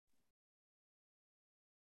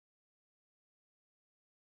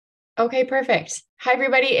Okay, perfect. Hi,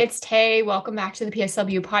 everybody. It's Tay. Welcome back to the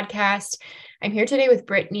PSW podcast. I'm here today with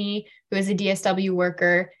Brittany, who is a DSW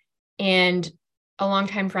worker and a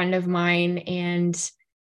longtime friend of mine. And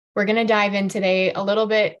we're going to dive in today a little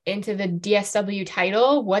bit into the DSW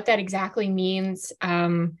title, what that exactly means,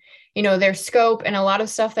 their scope and a lot of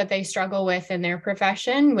stuff that they struggle with in their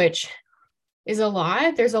profession, which is a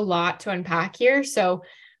lot. There's a lot to unpack here. So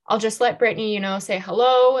I'll just let Brittany, say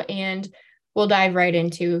hello and we'll dive right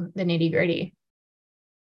into the nitty gritty.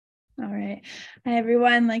 All right. Hi,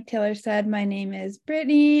 everyone. Like Taylor said, my name is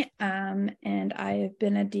Brittany, and I have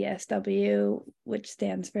been a DSW, which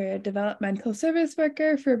stands for Developmental Service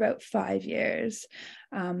Worker, for about 5 years.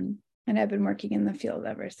 And I've been working in the field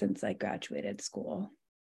ever since I graduated school.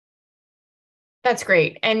 That's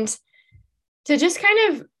great. And to just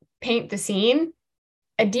kind of paint the scene,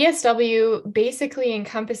 a DSW basically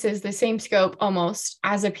encompasses the same scope almost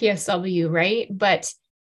as a PSW, right? But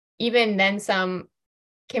even then some,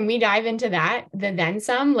 can we dive into that? The then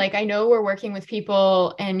some? Like, I know we're working with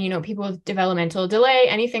people and, people with developmental delay,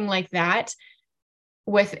 anything like that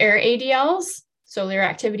with their ADLs, so their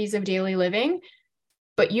activities of daily living,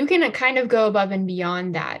 but you can kind of go above and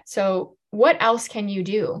beyond that. So what else can you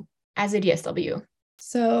do as a DSW?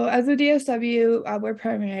 So as a DSW, we're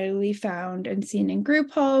primarily found and seen in group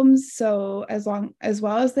homes. So as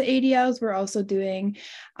well as the ADLs, we're also doing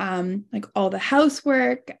like all the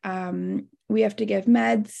housework. We have to give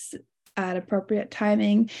meds at appropriate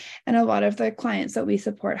timing. And a lot of the clients that we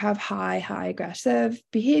support have high aggressive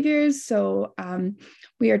behaviors. So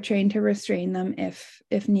we are trained to restrain them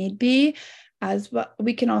if need be. As well,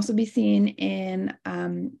 we can also be seen in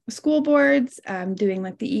school boards, doing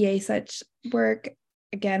like the EA such work.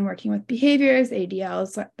 Again, working with behaviors,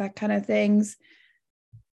 ADLs, that kind of things.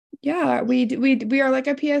 Yeah, we are like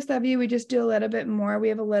a PSW. We just do a little bit more. We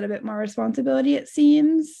have a little bit more responsibility, it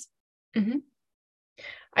seems. Mm-hmm.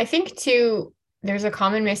 I think too, there's a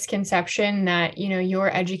common misconception that,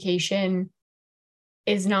 your education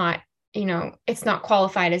is not, it's not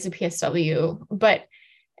qualified as a PSW. But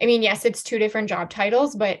I mean, yes, it's two different job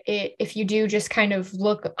titles, but if you do just kind of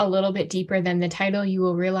look a little bit deeper than the title, you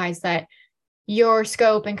will realize that your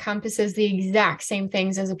scope encompasses the exact same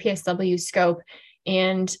things as a PSW scope.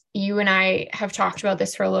 And you and I have talked about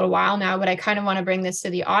this for a little while now, but I kind of want to bring this to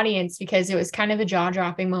the audience because it was kind of a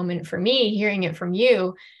jaw-dropping moment for me hearing it from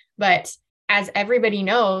you. But as everybody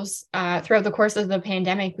knows, throughout the course of the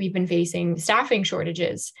pandemic, we've been facing staffing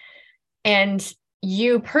shortages. And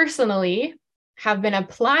you personally have been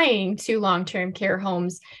applying to long-term care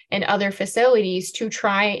homes and other facilities to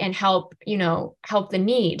try and help the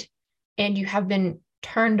need. And you have been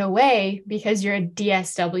turned away because you're a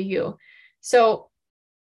DSW. So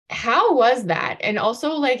how was that? And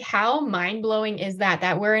also, like, how mind-blowing is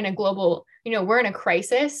that we're in a global, we're in a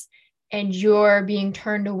crisis and you're being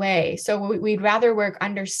turned away. So we'd rather work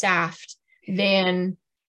understaffed than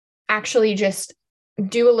actually just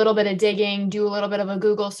do a little bit of digging, do a little bit of a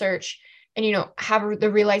Google search and, have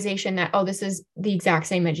the realization that, oh, this is the exact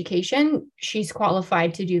same education. She's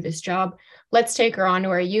qualified to do this job. Let's take her onto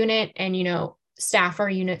our unit and, staff our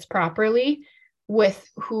units properly with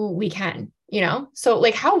who we can, So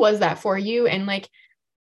like, how was that for you? And like,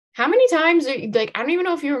 how many times I don't even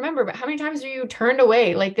know if you remember, but how many times are you turned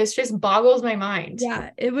away? Like, this just boggles my mind. Yeah,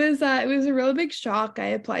 it was a really big shock. I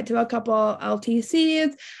applied to a couple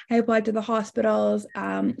LTCs. I applied to the hospitals,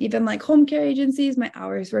 even like home care agencies. My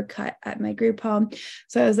hours were cut at my group home.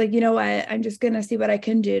 So I was like, you know what? I'm just going to see what I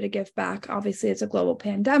can do to give back. Obviously, it's a global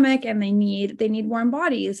pandemic and they need warm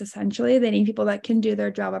bodies, essentially. They need people that can do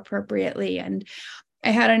their job appropriately. And I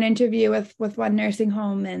had an interview with one nursing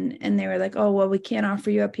home and they were like, oh, well, we can't offer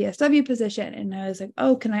you a PSW position. And I was like,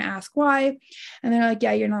 oh, can I ask why? And they're like,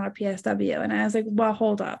 yeah, you're not a PSW. And I was like, well,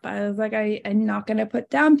 hold up. I was like, I'm not going to put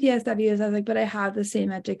down PSWs. I was like, but I have the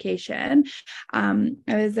same education. I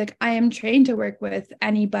was like, I am trained to work with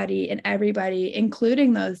anybody and everybody,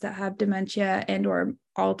 including those that have dementia and or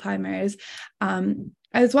Alzheimer's.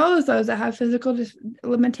 As well as those that have physical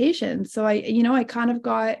limitations. So I kind of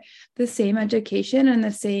got the same education and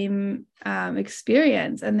the same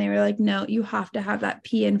experience. And they were like, no, you have to have that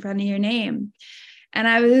P in front of your name. And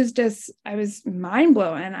I was mind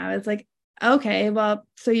blown. I was like, okay, well,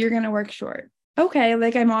 so you're going to work short. Okay.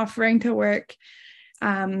 Like I'm offering to work.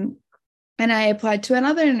 And I applied to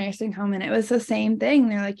another nursing home and it was the same thing.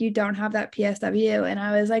 They're like, you don't have that PSW. And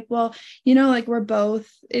I was like, well, like we're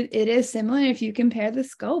both, it is similar. If you compare the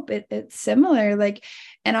scope, it's similar. Like,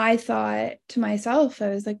 and I thought to myself, I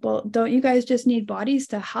was like, well, don't you guys just need bodies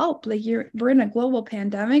to help? Like we're in a global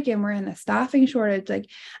pandemic and we're in a staffing shortage. Like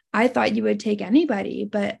I thought you would take anybody,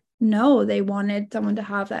 but no, they wanted someone to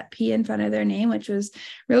have that P in front of their name, which was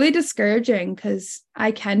really discouraging because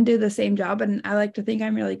I can do the same job and I like to think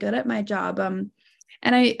I'm really good at my job. And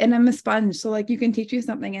I'm a sponge. So like you can teach me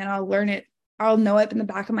something and I'll learn it. I'll know it in the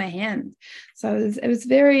back of my hand. So it was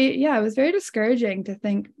very discouraging to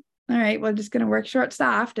think, all right, we're just going to work short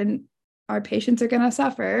staffed and our patients are going to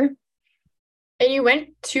suffer. And you went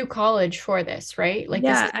to college for this, right? Like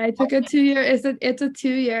this is I took a 2 year, it's a 2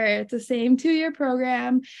 year, it's the same 2 year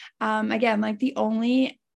program. Again, like the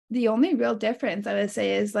only real difference I would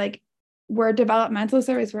say is like we're developmental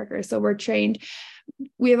service workers. So we're trained,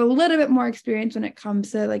 we have a little bit more experience when it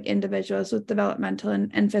comes to like individuals with developmental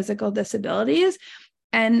and physical disabilities.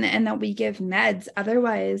 And that we give meds.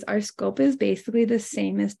 Otherwise, our scope is basically the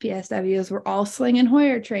same as PSWs. We're all Sling and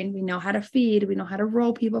Hoyer trained. We know how to feed. We know how to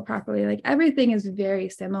roll people properly. Like everything is very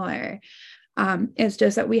similar. It's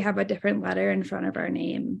just that we have a different letter in front of our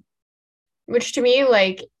name. which to me,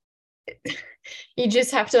 like, you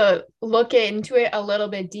just have to look into it a little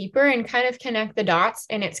bit deeper and kind of connect the dots.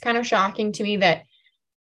 And it's kind of shocking to me that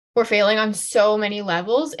we're failing on so many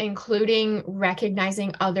levels, including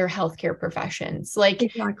recognizing other healthcare professions. Like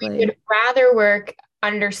Exactly. we would rather work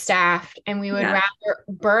understaffed and we would Yeah. rather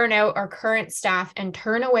burn out our current staff and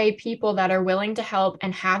turn away people that are willing to help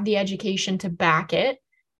and have the education to back it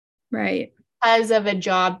Right. because of a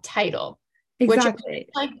job title. Exactly.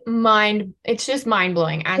 Which it's just mind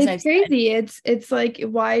blowing, as It's I've said. crazy. It's like,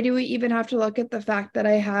 why do we even have to look at the fact that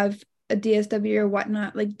I have a DSW or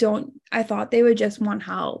whatnot? Like, I thought they would just want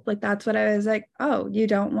help. Like, that's what I was like, oh, you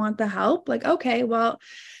don't want the help? Like, okay, well,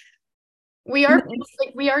 We are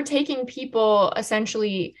like we are taking people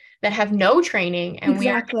essentially that have no training and we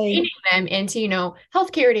are training exactly. them into,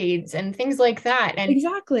 healthcare aides and things like that. And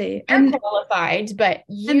Exactly. they're qualified, but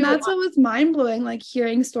And you that's what was mind blowing, like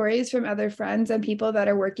hearing stories from other friends and people that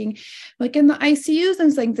are working like in the ICUs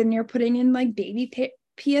and things, and you're putting in like baby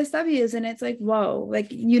PSWs. And it's like, whoa,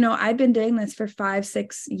 like, I've been doing this for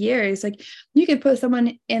 5-6 years. Like you could put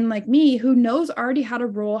someone in like me who knows already how to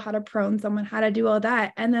roll, how to prone someone, how to do all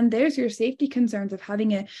that. And then there's your safety concerns of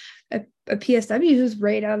having a PSW who's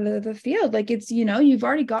right out of the field. Like it's, you've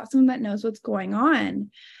already got someone that knows what's going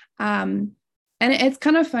on. And it's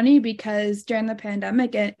kind of funny because during the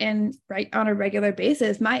pandemic and right on a regular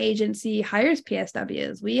basis, my agency hires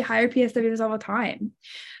PSWs. We hire PSWs all the time.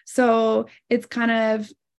 So it's kind of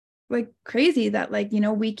like crazy that like,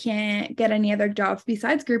 we can't get any other jobs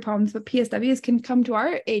besides group homes, but PSWs can come to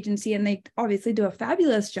our agency and they obviously do a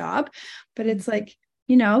fabulous job. But it's like,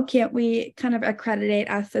 can't we kind of accreditate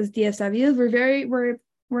us as DSWs?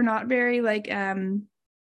 We're not very like,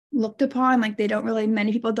 looked upon, like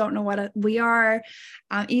many people don't know what we are.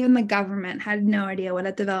 Even the government had no idea what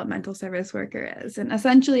a developmental service worker is, and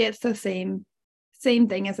essentially it's the same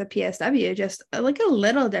thing as a PSW, just like a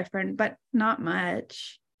little different, but not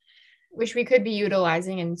much. which we could be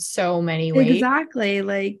utilizing in so many ways. Exactly.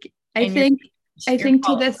 Like And I you're think to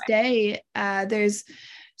qualified. this day, there's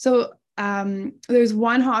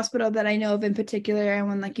one hospital that I know of in particular, and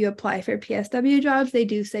when like you apply for PSW jobs, they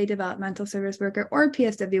do say developmental service worker or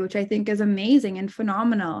PSW, which I think is amazing and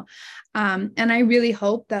phenomenal. And I really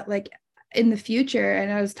hope that like in the future and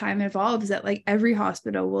as time evolves that like every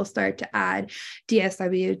hospital will start to add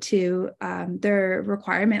DSW to their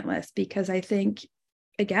requirement list, because I think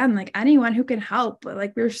again, like anyone who can help, but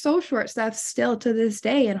like we're so short staffed still to this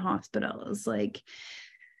day in hospitals. Like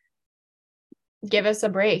Give us a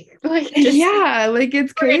break. Like yeah, like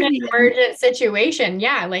it's we're in an crazy. emergent situation.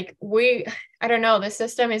 Yeah, like I don't know, the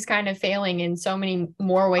system is kind of failing in so many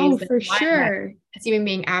more ways Oh, than for one that sure. it's even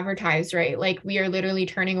being advertised, right? Like we are literally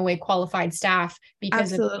turning away qualified staff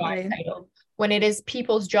because of the job Absolutely. title, when it is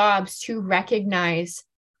people's jobs to recognize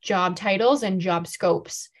job titles and job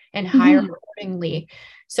scopes and hire Mhm. accordingly.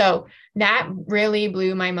 So that really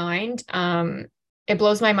blew my mind. It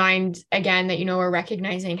blows my mind again that, we're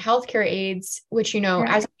recognizing healthcare aides, which, Yeah.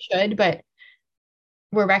 as we should, but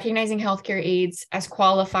we're recognizing healthcare aides as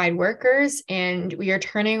qualified workers, and we are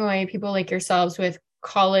turning away people like yourselves with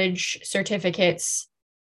college certificates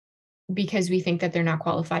because we think that they're not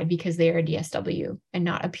qualified because they are a DSW and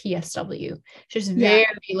not a PSW. It's just Yeah.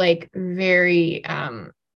 very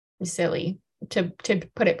silly to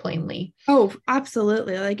put it plainly. Oh,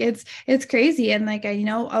 absolutely. Like it's crazy. And like a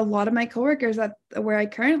lot of my coworkers at where I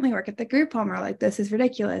currently work at the group home are like, this is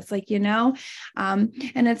ridiculous. Like, and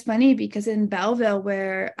it's funny because in Belleville,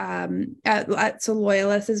 where so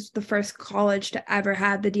Loyalist is the first college to ever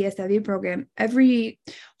have the DSW program, every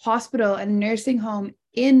hospital and nursing home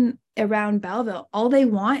in around Belleville, all they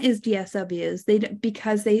want is DSWs.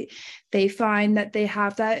 Because they find that they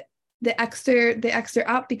have that the extra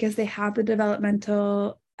up because they have the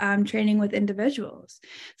developmental training with individuals.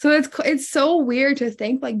 So it's so weird to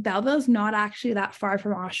think like Belleville's not actually that far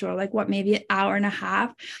from Oshawa, like what, maybe an hour and a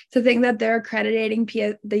half, to think that they're accrediting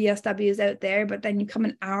the ESWs out there, but then you come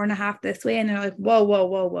an hour and a half this way and they're like, whoa, whoa,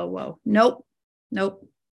 whoa, whoa, whoa. Nope.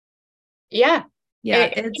 Yeah.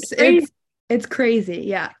 Yeah. It's crazy.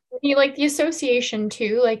 Yeah. You like the association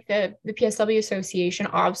too, like the PSW association,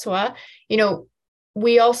 OBSWA,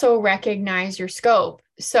 we also recognize your scope.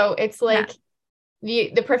 So it's like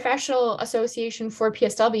the professional association for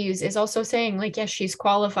PSWs is also saying like, yes, she's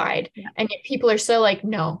qualified. Yeah. And yet people are still like,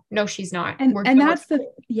 no, she's not. And that's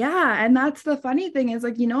the funny thing is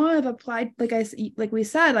like, I've applied, like we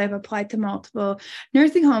said, I've applied to multiple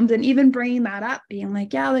nursing homes, and even bringing that up, being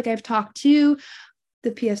like, yeah, like I've talked to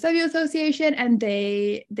the PSW association and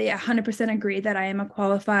they 100% agree that I am a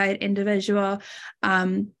qualified individual.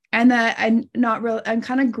 And that I'm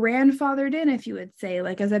kind of grandfathered in, if you would say,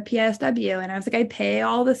 like as a PSW. And I was like, I pay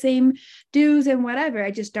all the same dues and whatever.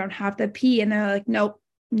 I just don't have the P. And they're like, nope,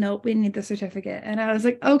 we need the certificate. And I was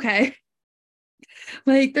like, okay.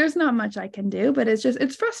 Like there's not much I can do, but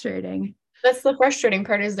it's frustrating. That's the frustrating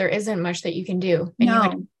part, is there isn't much that you can do. And you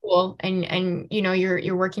went to school and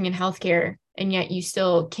you're working in healthcare, and yet you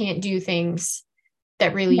still can't do things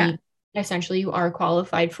that really essentially you are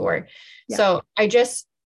qualified for. Yeah. So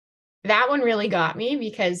that one really got me,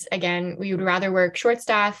 because again, we would rather work short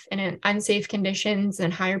staff and in unsafe conditions than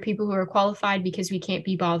hire people who are qualified, because we can't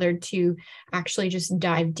be bothered to actually just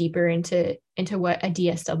dive deeper into what a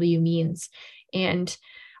DSW means. And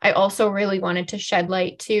I also really wanted to shed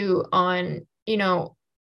light too on,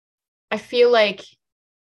 I feel like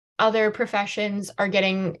other professions are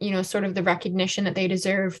getting, sort of the recognition that they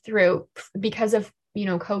deserve because of,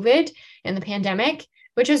 COVID and the pandemic,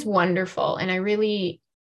 which is wonderful. And I really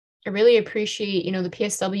appreciate, the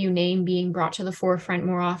PSW name being brought to the forefront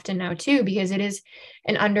more often now too, because it is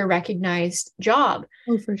an under-recognized job.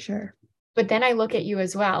 Oh, for sure. But then I look at you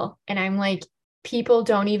as well, and I'm like, people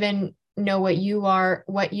don't even know what you are,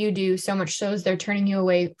 what you do, so much so as they're turning you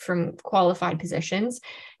away from qualified positions.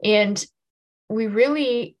 And we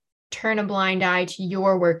really turn a blind eye to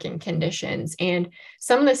your working conditions and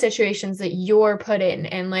some of the situations that you're put in.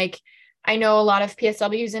 And like, I know a lot of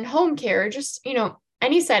PSWs in home care, just,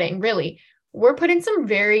 any setting really, we're put in some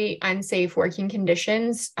very unsafe working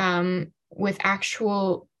conditions with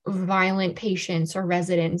actual violent patients or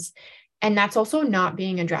residents. And that's also not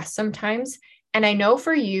being addressed sometimes. And I know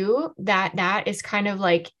for you that is kind of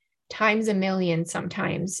like times a million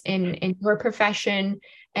sometimes in your profession,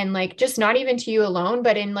 and like just not even to you alone,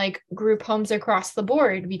 but in like group homes across the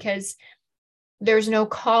board, because there's no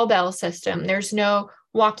call bell system. There's no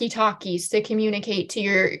walkie-talkies to communicate to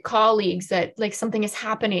your colleagues that like something is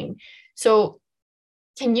happening. So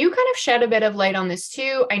can you kind of shed a bit of light on this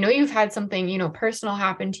too? I know you've had something, personal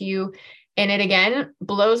happen to you, and it again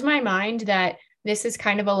blows my mind that this is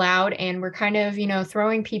kind of allowed, and we're kind of,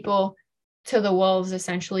 throwing people to the wolves,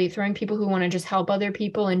 essentially throwing people who want to just help other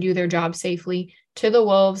people and do their job safely to the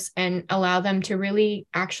wolves, and allow them to really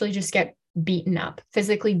actually just get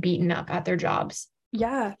physically beaten up at their jobs.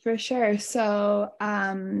 Yeah, for sure. So,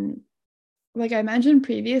 like I mentioned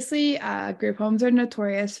previously, group homes are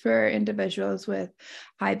notorious for individuals with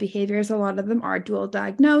high behaviors. A lot of them are dual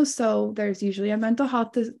diagnosed. So there's usually a mental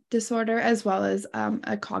health disorder as well as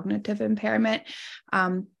a cognitive impairment.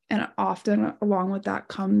 And often along with that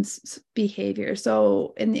comes behavior.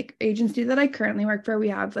 So in the agency that I currently work for, we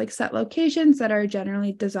have like set locations that are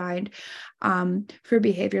generally designed for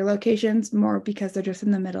behavior locations, more because they're just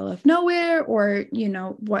in the middle of nowhere, or,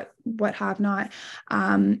 what have not.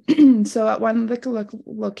 So at one of the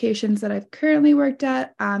locations that I've currently worked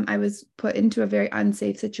at, I was put into a very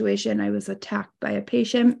unsafe situation. I was attacked by a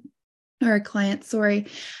patient, or a client, sorry.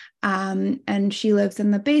 And she lives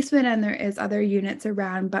in the basement, and there is other units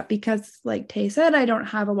around, but because like Tay said, I don't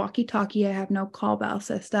have a walkie-talkie, I have no call bell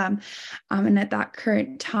system. And at that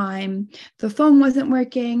current time, the phone wasn't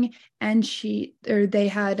working, and they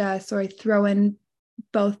had thrown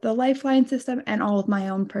both the lifeline system and all of my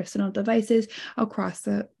own personal devices across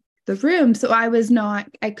the room. So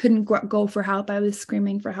I couldn't go for help. I was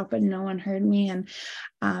screaming for help, and no one heard me. And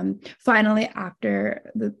finally, after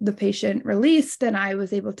the patient released and I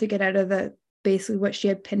was able to get out of basically what she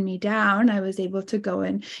had pinned me down, I was able to go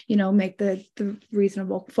and, make the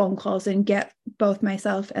reasonable phone calls and get both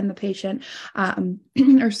myself and the patient,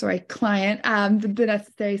 client, the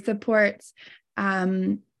necessary supports.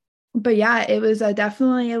 But yeah, it was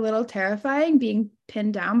definitely a little terrifying being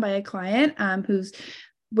pinned down by a client who's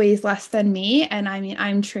weighs less than me. And I mean,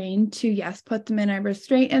 I'm trained to, yes, put them in a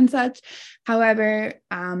restraint and such. However,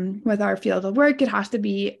 with our field of work, it has to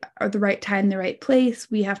be at the right time, the right place.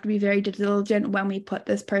 We have to be very diligent when we put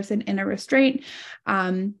this person in a restraint.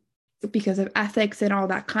 Because of ethics and all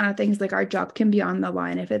that kind of things, like our job can be on the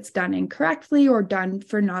line if it's done incorrectly or done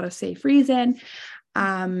for not a safe reason.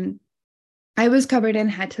 I was covered in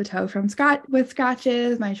head to toe with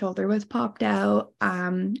scratches. My shoulder was popped out,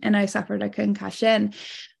 and I suffered a concussion.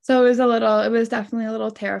 So it was definitely a little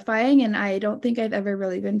terrifying. And I don't think I've ever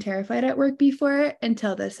really been terrified at work before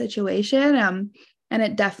until this situation. And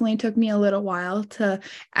it definitely took me a little while to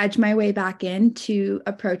edge my way back into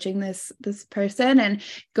approaching this person and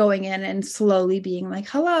going in and slowly being like,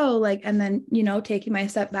 hello, like, and then, taking my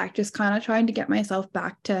step back, just kind of trying to get myself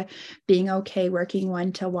back to being okay working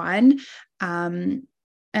one-to-one.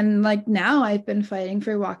 And like now I've been fighting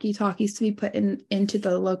for walkie-talkies to be put into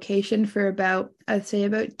the location for I'd say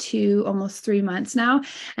about 2, almost 3 months now.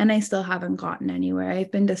 And I still haven't gotten anywhere.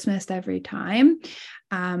 I've been dismissed every time.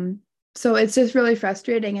 So it's just really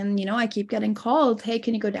frustrating. And, I keep getting called, hey,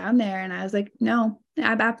 can you go down there? And I was like, no,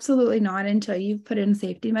 I'm absolutely not. Until you've put in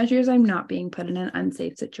safety measures, I'm not being put in an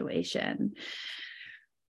unsafe situation.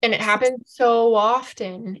 And it happens so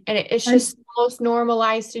often. And it's just most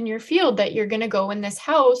normalized in your field that you're going to go in this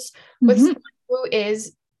house with someone who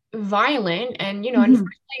is violent. And, unfortunately,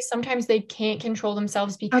 sometimes they can't control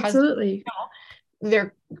themselves because absolutely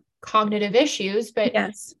their cognitive issues. But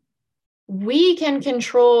yes, we can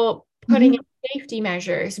control putting in safety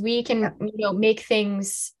measures. We can, make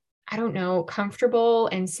things, I don't know, comfortable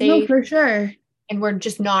and safe. No, for sure. And we're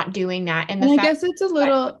just not doing that. And I guess it's a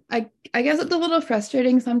little, I guess it's a little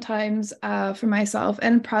frustrating sometimes for myself,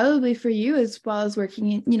 and probably for you as well, as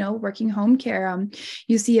working home care.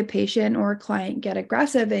 You see a patient or a client get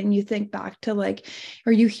aggressive, and you think back to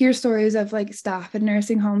or you hear stories of staff in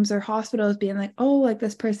nursing homes or hospitals being like, oh, like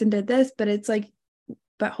this person did this, but it's like,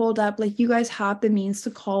 but hold up, you guys have the means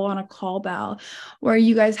to call on a call bell, or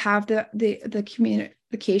you guys have the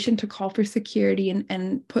communication to call for security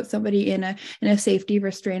and put somebody in a safety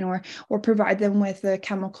restraint or provide them with a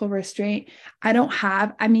chemical restraint.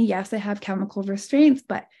 Yes, I have chemical restraints,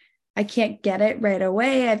 but I can't get it right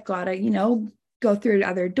away. I've got to, go through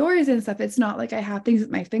other doors and stuff. It's not like I have things at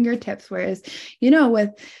my fingertips. Whereas, with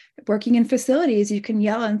working in facilities, you can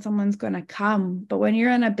yell and someone's going to come. But when you're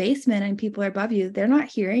in a basement and people are above you, they're not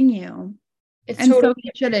hearing you. So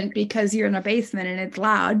you shouldn't, because you're in a basement and it's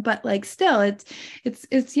loud, but still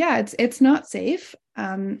it's not safe.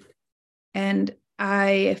 And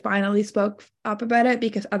I finally spoke up about it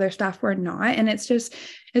because other staff were not. And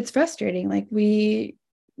it's frustrating.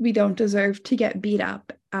 We don't deserve to get beat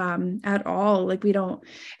up at all. It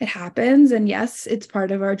happens. And yes, it's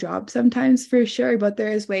part of our job sometimes, for sure, but there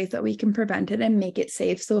is ways that we can prevent it and make it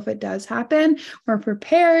safe. So if it does happen, we're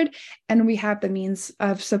prepared and we have the means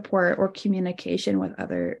of support or communication with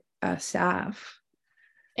other staff.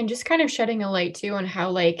 And just kind of shedding a light too on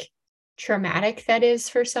how traumatic that is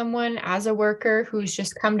for someone as a worker who's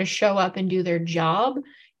just come to show up and do their job.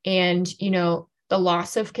 And, the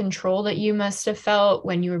loss of control that you must have felt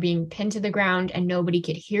when you were being pinned to the ground and nobody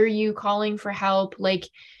could hear you calling for help.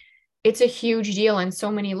 It's a huge deal on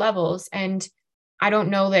so many levels. And I don't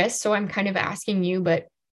know this, so I'm kind of asking you, but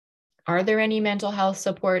are there any mental health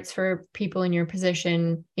supports for people in your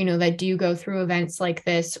position, that do go through events like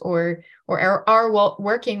this, or are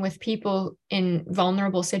working with people in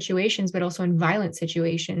vulnerable situations, but also in violent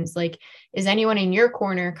situations? Is anyone in your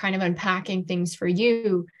corner kind of unpacking things for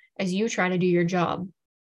you as you try to do your job?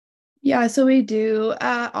 Yeah, so we do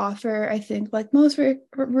offer, I think,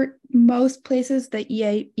 most places, the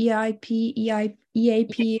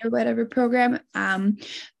EAP or whatever program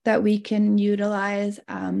that we can utilize.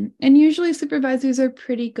 And usually supervisors are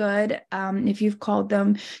pretty good if you've called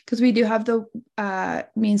them, because we do have the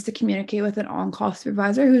means to communicate with an on-call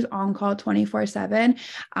supervisor who's on call 24/7,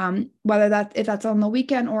 if that's on the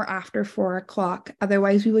weekend or after 4 o'clock.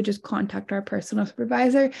 Otherwise, we would just contact our personal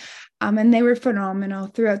supervisor. And they were phenomenal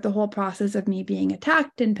throughout the whole process of me being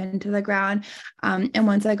attacked and pinned to the ground. And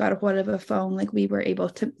once I got a hold of a phone, we were able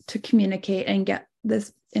to communicate and get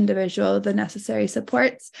this individual the necessary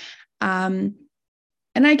supports. And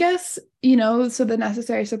I guess, so the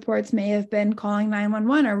necessary supports may have been calling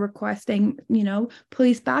 911 or requesting,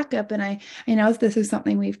 police backup. And I know this is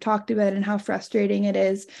something we've talked about and how frustrating it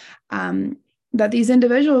is that these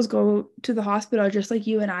individuals go to the hospital just like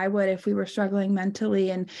you and I would if we were struggling mentally,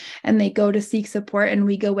 and they go to seek support, and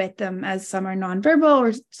we go with them, as some are nonverbal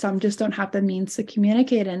or some just don't have the means to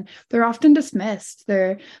communicate, and they're often dismissed.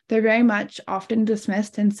 They're very much often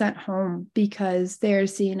dismissed and sent home because they're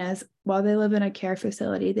seen as, well, they live in a care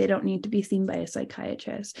facility, they don't need to be seen by a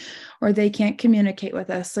psychiatrist, or they can't communicate with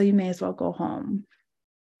us, so you may as well go home.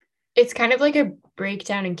 It's kind of like a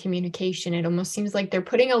breakdown in communication. It almost seems like they're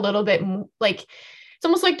putting a little bit like, it's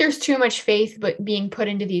almost like there's too much faith, but being put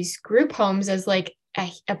into these group homes as like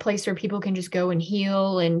a place where people can just go and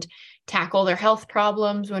heal and tackle their health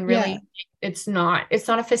problems, when really it's not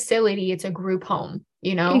a facility, it's a group home,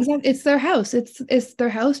 you know? Exactly. It's their house. It's their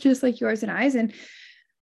house, just like yours and I's.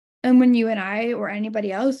 And when you and I or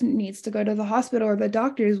anybody else needs to go to the hospital or the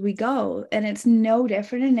doctors, we go, and it's no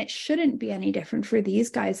different, and it shouldn't be any different for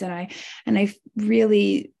these guys. And I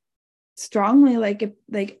really strongly like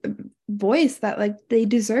voice that like they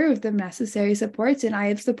deserve the necessary supports. And I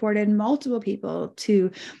have supported multiple people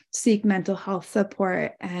to seek mental health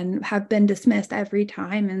support and have been dismissed every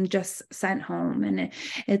time and just sent home. And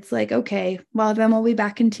it's like, okay, well, then we'll be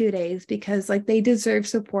back in 2 days, because like they deserve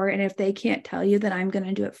support, and if they can't tell you, then I'm going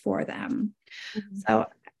to do it for them. Mm-hmm. So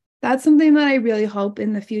that's something that I really hope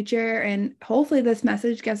in the future, and hopefully this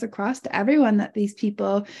message gets across to everyone, that these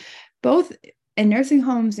people, both in nursing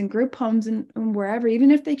homes and group homes and wherever, even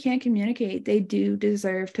if they can't communicate, they do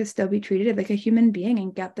deserve to still be treated like a human being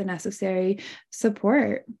and get the necessary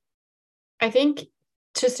support. I think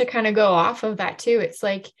just to kind of go off of that too, it's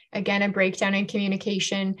like, again, a breakdown in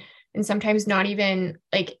communication, and sometimes not even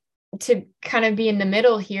like, to kind of be in the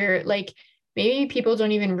middle here, like maybe people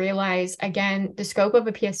don't even realize, again, the scope of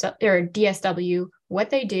a PSW or DSW, what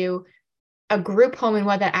they do, a group home, and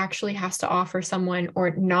what that actually has to offer someone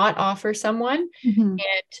or not offer someone. Mm-hmm. And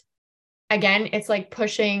again, it's like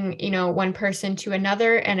pushing, one person to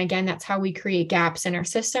another. And again, that's how we create gaps in our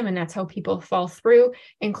system. And that's how people fall through,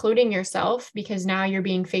 including yourself, because now you're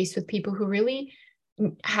being faced with people who really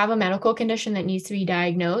have a medical condition that needs to be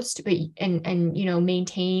diagnosed, but and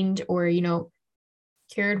maintained, or,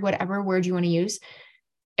 cured, whatever word you want to use.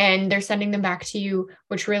 And they're sending them back to you,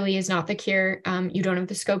 which really is not the cure. You don't have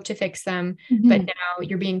the scope to fix them, Mm-hmm. but now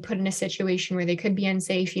you're being put in a situation where they could be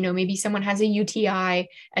unsafe. Maybe someone has a UTI,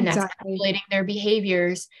 and that's escalating their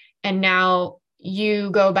behaviors. And now you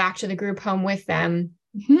go back to the group home with them,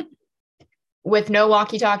 mm-hmm. with no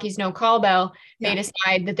walkie-talkies, no call bell. They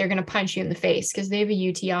decide that they're going to punch you in the face because they have a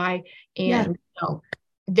UTI, and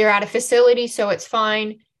they're at a facility, so it's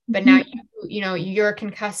fine. But now you're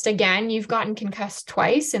concussed again. You've gotten concussed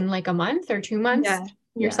twice in like a month or 2 months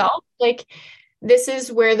yourself. Like, this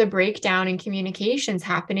is where the breakdown in communication's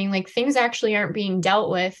happening. Like, things actually aren't being dealt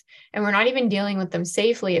with, and we're not even dealing with them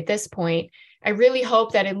safely at this point. I really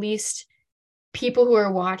hope that at least people who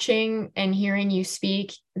are watching and hearing you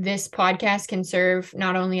speak, this podcast can serve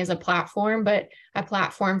not only as a platform, but a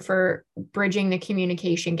platform for bridging the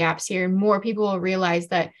communication gaps here. And more people will realize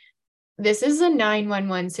that this is a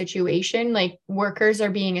 911 situation. Like, workers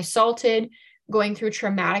are being assaulted, going through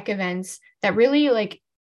traumatic events that really, like,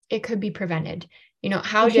 it could be prevented.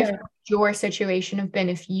 How different would your situation have been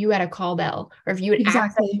if you had a call bell, or if you had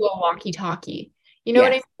access to a walkie-talkie? What I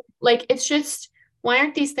mean? Like, it's just, why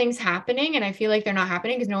aren't these things happening? And I feel like they're not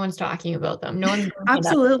happening because no one's talking about them. No one's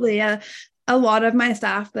absolutely. Yeah. A lot of my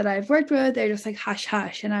staff that I've worked with, they're just like, hush,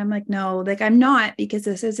 hush. And I'm like, no, like, I'm not, because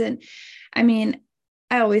this isn't,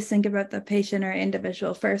 I always think about the patient or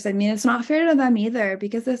individual first. It's not fair to them either,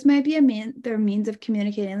 because this might be their means of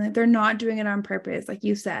communicating. Like, they're not doing it on purpose. Like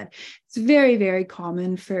you said, it's very, very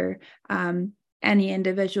common for any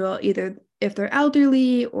individual, either if they're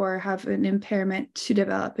elderly or have an impairment, to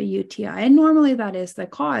develop a UTI. And normally that is the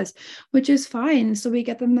cause, which is fine. So we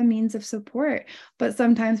get them the means of support. But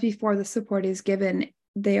sometimes before the support is given,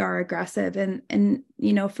 they are aggressive. And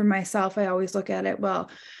for myself, I always look at it, well,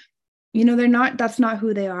 that's not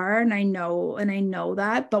who they are. And I know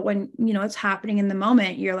that, but when, it's happening in the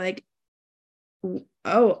moment, you're like,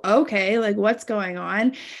 oh, okay, like, what's going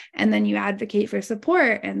on? And then you advocate for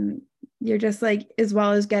support, and you're just like, as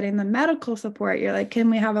well as getting the medical support, you're like, can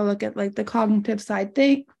we have a look at like the cognitive side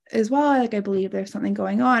thing as well? Like, I believe there's something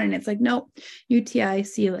going on. And it's like, nope, UTI,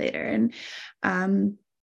 see you later. And,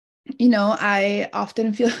 I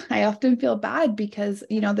often feel bad because,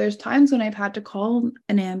 there's times when I've had to call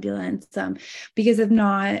an ambulance because I'm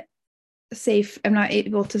not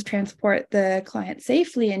able to transport the client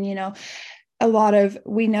safely. And,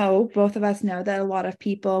 we know, both of us know, that a lot of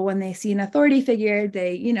people, when they see an authority figure,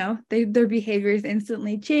 their behaviors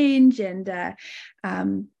instantly change. And,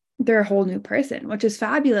 they're a whole new person, which is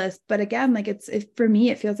fabulous. But again, like for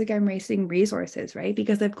me, it feels like I'm wasting resources, right?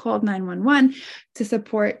 Because I've called 911 to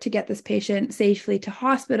support, to get this patient safely to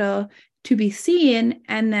hospital to be seen.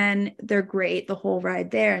 And then they're great the whole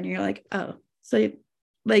ride there. And you're like, oh, so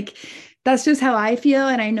like, that's just how I feel.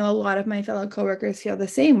 And I know a lot of my fellow coworkers feel the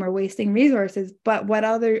same. We're wasting resources, but what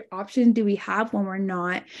other option do we have when we're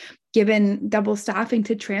not given double staffing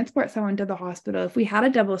to transport someone to the hospital? If we had a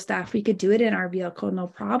double staff, we could do it in our vehicle, no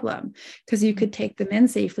problem, because you could take them in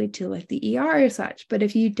safely to like the ER or such. But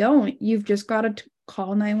if you don't, you've just got to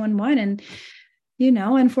call 911. And,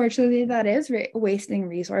 unfortunately, that is wasting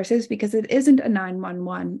resources because it isn't a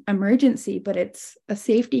 911 emergency, but it's a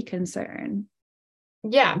safety concern.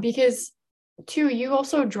 Yeah, because too, you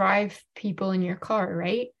also drive people in your car,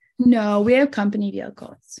 right? No, we have company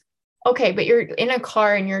vehicles. Okay, but you're in a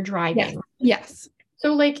car and you're driving. Yes.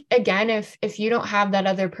 So like again, if you don't have that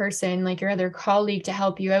other person, like your other colleague to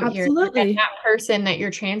help you out Absolutely. here, and that person that you're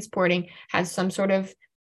transporting has some sort of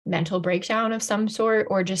mental breakdown of some sort,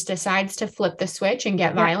 or just decides to flip the switch and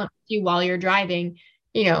get violent with you while you're driving,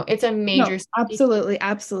 it's a major.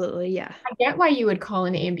 Absolutely. Yeah. I get why you would call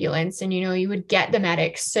an ambulance and, you would get the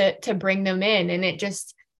medics to bring them in. And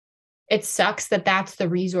it sucks that that's the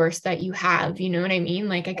resource that you have. You know what I mean?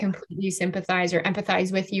 Like I completely sympathize or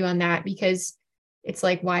empathize with you on that, because it's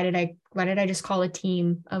like, why did I just call a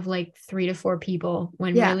team of like 3 to 4 people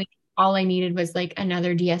when really all I needed was like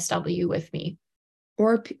another DSW with me?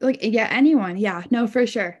 Or like, yeah, anyone. Yeah, no, for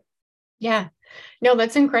sure. Yeah, no,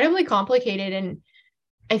 that's incredibly complicated. And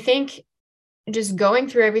I think just going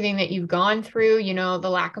through everything that you've gone through, the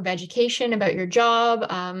lack of education about your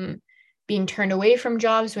job, being turned away from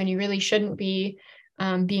jobs when you really shouldn't be,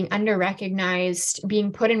 being under-recognized,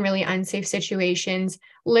 being put in really unsafe situations,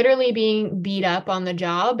 literally being beat up on the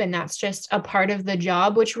job. And that's just a part of the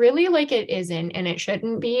job, which really like it isn't, and it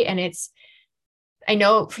shouldn't be. And I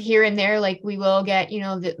know here and there, like we will get,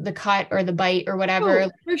 the cut or the bite or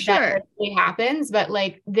whatever for sure. that really happens. But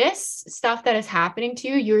like this stuff that is happening to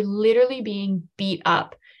you, you're literally being beat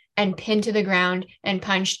up and pinned to the ground and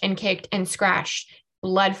punched and kicked and scratched,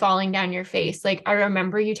 blood falling down your face. Like I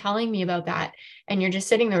remember you telling me about that, and you're just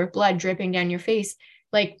sitting there with blood dripping down your face.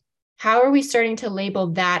 Like, how are we starting to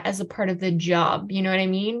label that as a part of the job? You know what I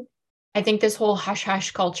mean? I think this whole hush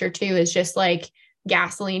hush culture too is just like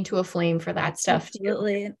gasoline to a flame for that stuff.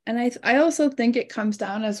 Absolutely. Too. And I also think it comes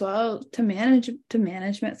down as well to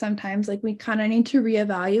management sometimes. Like we kind of need to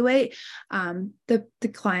reevaluate the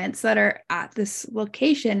clients that are at this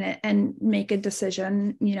location and make a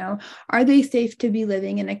decision. Are they safe to be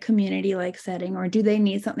living in a community like setting, or do they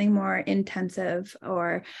need something more intensive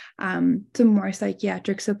or some more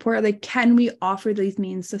psychiatric support? Like, can we offer these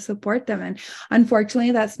means to support them? And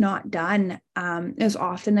unfortunately, that's not done as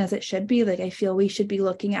often as it should be. Like I feel we should be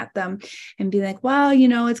looking at them and be like, well,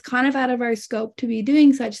 it's kind of out of our scope to be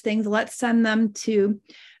doing such things. Let's send them to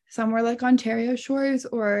somewhere like Ontario Shores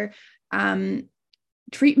or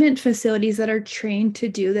treatment facilities that are trained to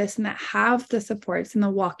do this and that have the supports and the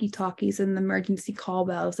walkie-talkies and the emergency call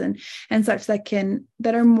bells and such that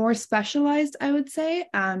are more specialized, I would say.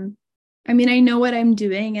 I mean, I know what I'm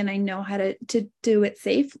doing and I know how to do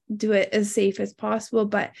it as safe as possible,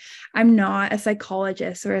 but I'm not a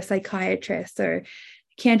psychologist or a psychiatrist, or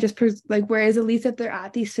can't just whereas at least if they're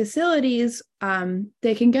at these facilities,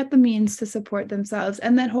 they can get the means to support themselves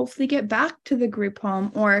and then hopefully get back to the group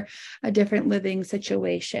home or a different living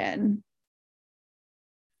situation.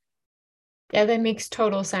 Yeah, that makes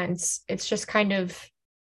total sense. It's just kind of,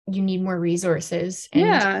 you need more resources,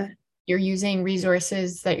 and you're using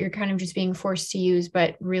resources that you're kind of just being forced to use,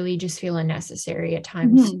 but really just feel unnecessary at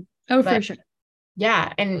times. Mm-hmm. Oh, for sure.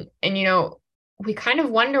 Yeah. And we kind of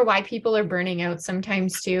wonder why people are burning out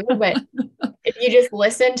sometimes too. But if you just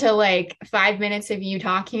listen to like 5 minutes of you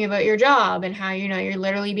talking about your job and how, you're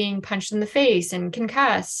literally being punched in the face and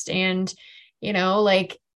concussed and,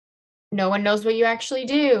 like no one knows what you actually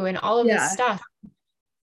do and all of this stuff,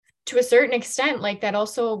 to a certain extent, like that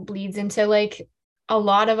also bleeds into like a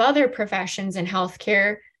lot of other professions in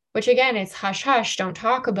healthcare, which again, it's hush hush, don't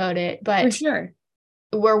talk about it. But for sure,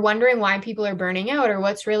 we're wondering why people are burning out or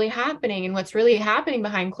what's really happening. And what's really happening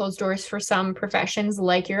behind closed doors for some professions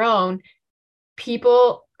like your own,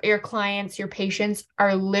 people, your clients, your patients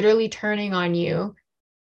are literally turning on you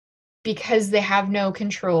because they have no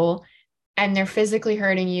control and they're physically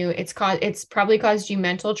hurting you. It's probably caused you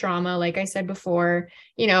mental trauma, like I said before,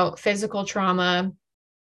 physical trauma.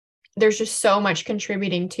 There's just so much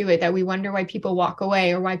contributing to it that we wonder why people walk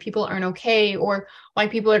away or why people aren't okay or why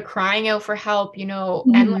people are crying out for help,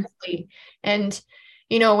 endlessly. And,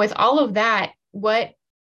 with all of that, what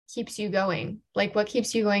keeps you going? Like, what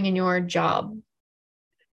keeps you going in your job?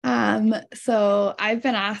 So I've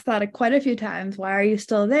been asked that quite a few times. Why are you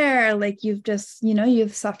still there? Like, you've just,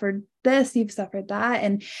 you've suffered this, you've suffered that.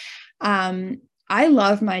 And I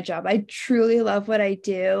love my job. I truly love what I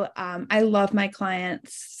do. I love my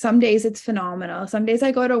clients. Some days it's phenomenal. Some days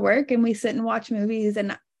I go to work and we sit and watch movies,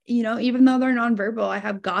 and even though they're nonverbal, I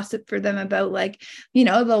have gossip for them about, like,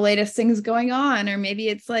 the latest things going on. Or maybe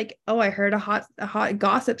it's like, oh, I heard a hot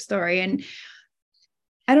gossip story. And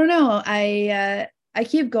I don't know. I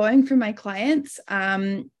keep going for my clients,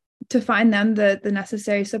 to find them the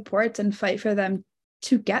necessary supports and fight for them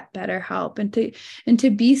to get better help, and to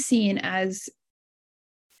be seen as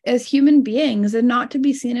human beings, and not to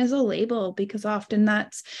be seen as a label, because often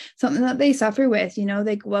that's something that they suffer with.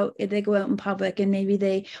 They go out in public, and maybe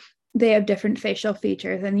they have different facial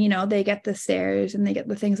features, and they get the stares and they get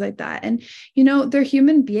the things like that. And they're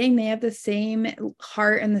human being. They have the same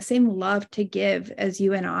heart and the same love to give as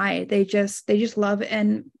you and I. They just love,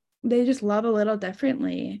 and they just love a little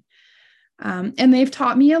differently. And they've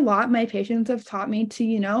taught me a lot. My patients have taught me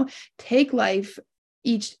to take life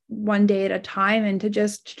each one day at a time, and to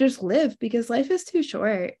just live, because life is too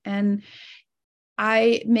short. And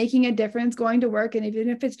making a difference, going to work, and even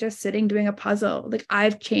if it's just sitting doing a puzzle, like,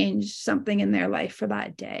 I've changed something in their life for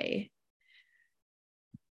that day.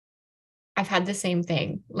 I've had the same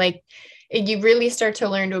thing. Like, you really start to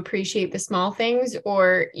learn to appreciate the small things,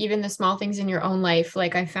 or even the small things in your own life.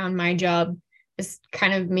 Like, I found my job has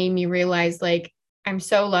kind of made me realize, like, I'm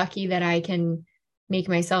so lucky that I can make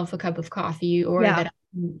myself a cup of coffee, or that I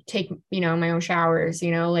can take, my own showers,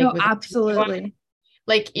 like, no, absolutely.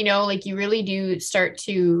 Like, like, you really do start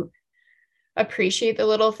to appreciate the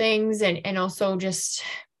little things, and also just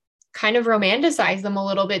kind of romanticize them a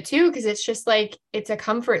little bit too, because it's just like, it's a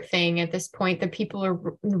comfort thing at this point that people are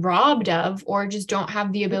robbed of, or just don't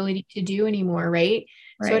have the ability to do anymore, right?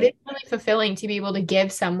 So it is really fulfilling to be able to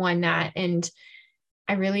give someone that. And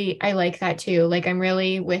I like that too. Like, I'm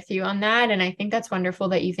really with you on that. And I think that's wonderful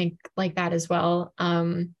that you think like that as well.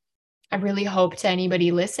 I really hope to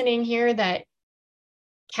anybody listening here that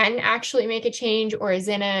can actually make a change, or is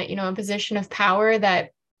in a position of power,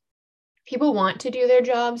 that people want to do their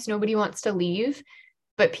jobs. Nobody wants to leave,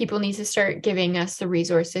 but people need to start giving us the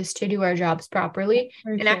resources to do our jobs properly,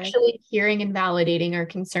 and actually hearing and validating our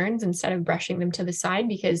concerns instead of brushing them to the side,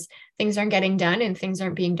 because things aren't getting done and things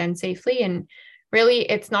aren't being done safely. And really,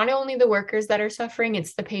 it's not only the workers that are suffering,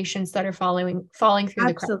 it's the patients that are falling through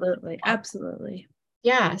the cracks. Absolutely.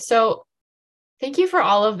 Yeah. So thank you for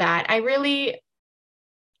all of that. I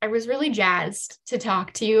was really jazzed to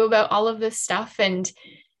talk to you about all of this stuff, and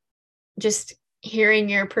just hearing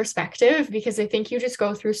your perspective, because I think you just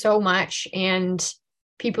go through so much, and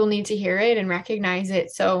people need to hear it and recognize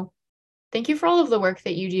it. So thank you for all of the work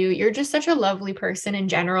that you do. You're just such a lovely person in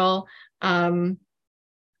general. I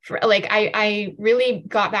really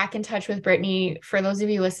got back in touch with Brittany, for those of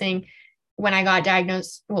you listening, when I got I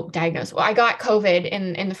got COVID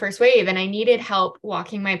in the first wave, and I needed help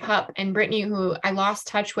walking my pup. And Brittany, who I lost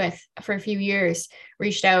touch with for a few years,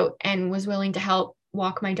 reached out and was willing to help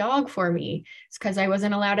walk my dog for me. It's because I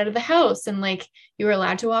wasn't allowed out of the house, and like, you were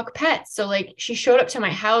allowed to walk pets. So like, she showed up to my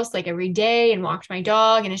house like every day and walked my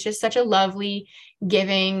dog. And it's just such a lovely,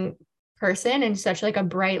 giving person, and such like a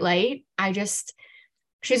bright light.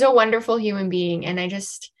 She's a wonderful human being. And I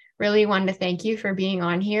just really wanted to thank you for being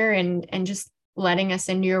on here, and just letting us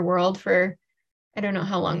into your world for, I don't know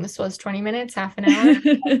how long this was, 20 minutes, half an hour.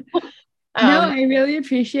 No, I really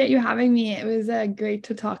appreciate you having me. It was great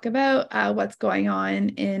to talk about what's going on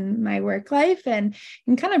in my work life, and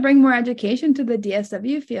kind of bring more education to the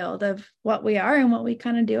DSW field of what we are and what we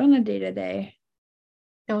kind of do on a day-to-day.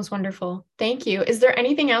 That was wonderful. Thank you. Is there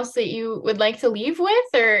anything else that you would like to leave with?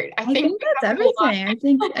 Or I think that's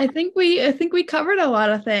everything. I think we covered a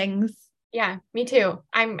lot of things. Yeah, me too.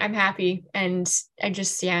 I'm happy. And I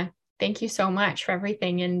just, thank you so much for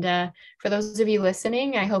everything. And for those of you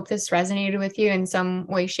listening, I hope this resonated with you in some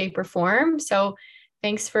way, shape, or form. So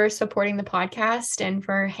thanks for supporting the podcast and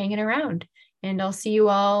for hanging around. And I'll see you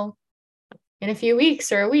all in a few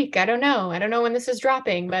weeks or a week. I don't know. I don't know when this is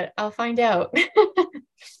dropping, but I'll find out.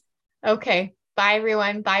 Okay. Bye,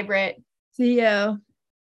 everyone. Bye, Britt. See you.